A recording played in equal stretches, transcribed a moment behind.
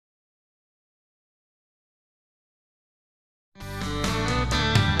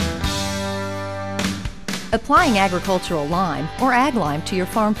Applying agricultural lime or Aglime to your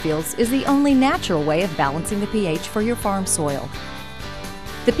farm fields is the only natural way of balancing the pH for your farm soil.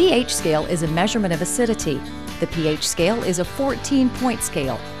 The pH scale is a measurement of acidity. The pH scale is a 14-point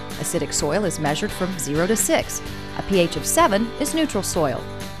scale. Acidic soil is measured from 0 to 6. A pH of 7 is neutral soil.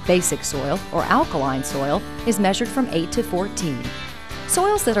 Basic soil, or alkaline soil, is measured from 8 to 14.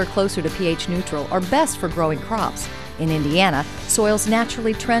 Soils that are closer to pH neutral are best for growing crops. In Indiana, soils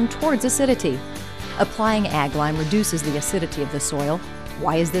naturally trend towards acidity. Applying Aglime reduces the acidity of the soil.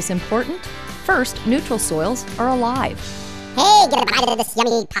 Why is this important? First, neutral soils are alive. Hey, get a bite of this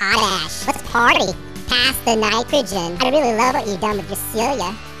yummy potash. Let's party. Pass the nitrogen. I really love what you've done with your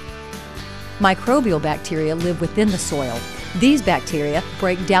cilia. Microbial bacteria live within the soil. These bacteria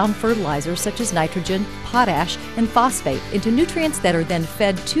break down fertilizers such as nitrogen, potash, and phosphate into nutrients that are then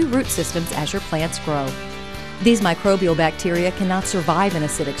fed to root systems as your plants grow. These microbial bacteria cannot survive in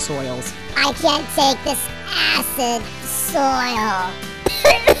acidic soils. I can't take this acid soil.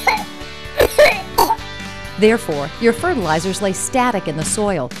 Therefore, your fertilizers lay static in the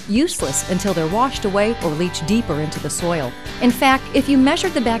soil, useless until they're washed away or leach deeper into the soil. In fact, if you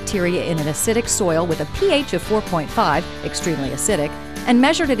measured the bacteria in an acidic soil with a pH of 4.5, extremely acidic, and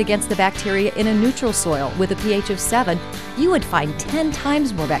measured it against the bacteria in a neutral soil with a pH of 7, you would find 10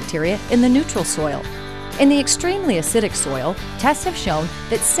 times more bacteria in the neutral soil. In the extremely acidic soil, tests have shown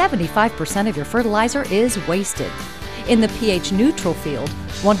that 75% of your fertilizer is wasted. In the pH neutral field,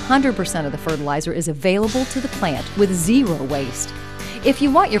 100% of the fertilizer is available to the plant with zero waste. If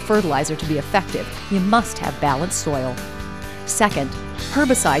you want your fertilizer to be effective, you must have balanced soil. Second,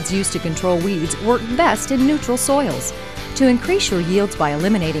 herbicides used to control weeds work best in neutral soils. To increase your yields by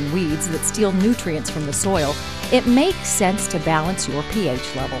eliminating weeds that steal nutrients from the soil, it makes sense to balance your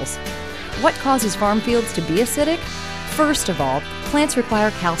pH levels. What causes farm fields to be acidic? First of all, plants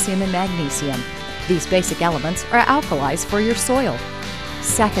require calcium and magnesium. These basic elements are alkalis for your soil.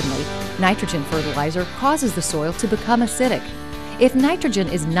 Secondly, nitrogen fertilizer causes the soil to become acidic. If nitrogen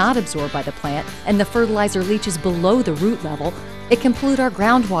is not absorbed by the plant and the fertilizer leaches below the root level, it can pollute our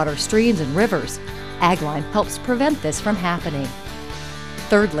groundwater, streams, and rivers. Aglime helps prevent this from happening.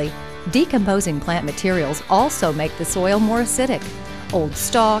 Thirdly, decomposing plant materials also make the soil more acidic. Old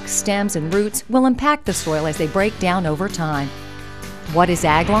stalks, stems, and roots will impact the soil as they break down over time. What is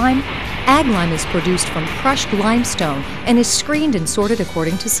Aglime? Aglime is produced from crushed limestone and is screened and sorted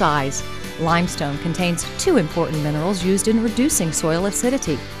according to size. Limestone contains two important minerals used in reducing soil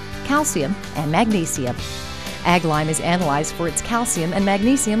acidity: calcium and magnesium. Aglime is analyzed for its calcium and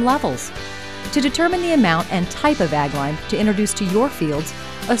magnesium levels. To determine the amount and type of Aglime to introduce to your fields,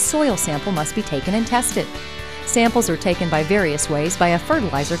 a soil sample must be taken and tested. Samples are taken by various ways by a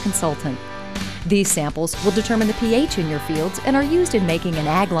fertilizer consultant. These samples will determine the pH in your fields and are used in making an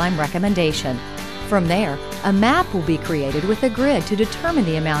Aglime recommendation. From there, a map will be created with a grid to determine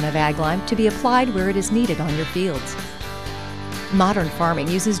the amount of Aglime to be applied where it is needed on your fields. Modern farming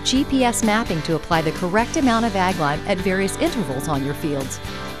uses GPS mapping to apply the correct amount of Aglime at various intervals on your fields.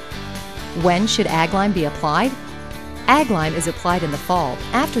 When should Aglime be applied? Aglime is applied in the fall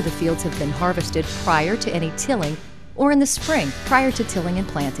after the fields have been harvested prior to any tilling, or in the spring prior to tilling and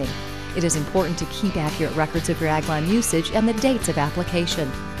planting. It is important to keep accurate records of your Aglime usage and the dates of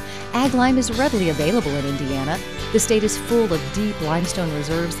application. Aglime is readily available in Indiana. The state is full of deep limestone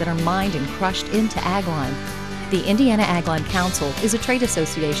reserves that are mined and crushed into Aglime. The Indiana Aglime Council is a trade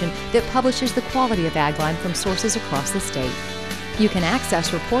association that publishes the quality of Aglime from sources across the state. You can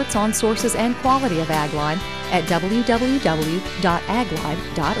access reports on sources and quality of Aglime at www.aglime.org.